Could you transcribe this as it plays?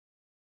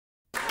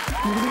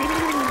Hi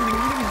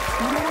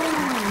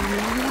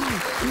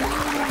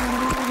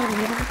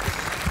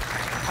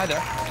there.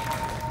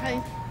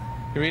 Hi.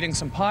 You're eating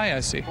some pie, I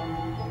see.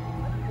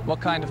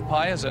 What kind of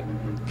pie is it?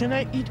 Can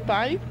I eat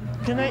pie?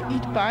 Can I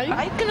eat pie?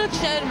 I cannot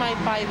share my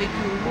pie with you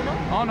know?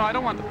 Oh, no, I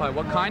don't want the pie.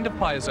 What kind of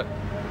pie is it?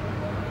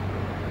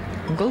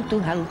 Go to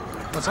hell.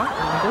 What's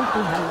that? Go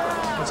to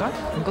hell. What's that?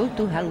 Go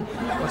to hell.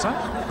 What's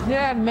that?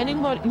 There are many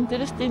more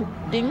interesting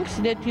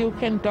things that you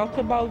can talk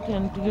about,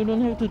 and you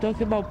don't have to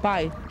talk about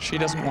pie. She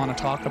doesn't want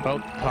to talk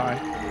about pie.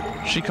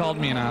 She called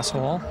me an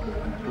asshole.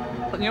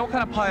 You know what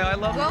kind of pie I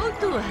love? Go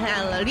to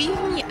hell. Leave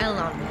me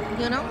alone,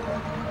 you know?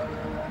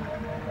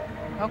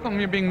 How come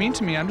you're being mean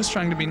to me? I'm just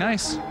trying to be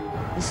nice.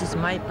 This is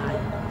my pie.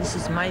 This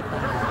is my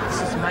pie.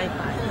 This is my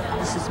pie.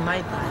 This is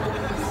my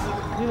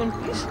pie. You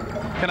want peace?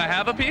 Can I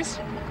have a piece?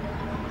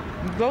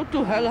 Go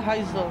to hell,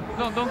 Heisel.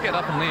 No, don't get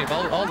up and leave.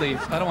 I'll leave.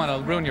 I don't want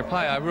to ruin your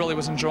pie. I really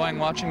was enjoying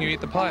watching you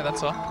eat the pie,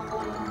 that's all.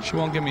 She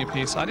won't give me a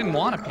piece. I didn't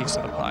want a piece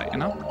of the pie, you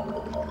know?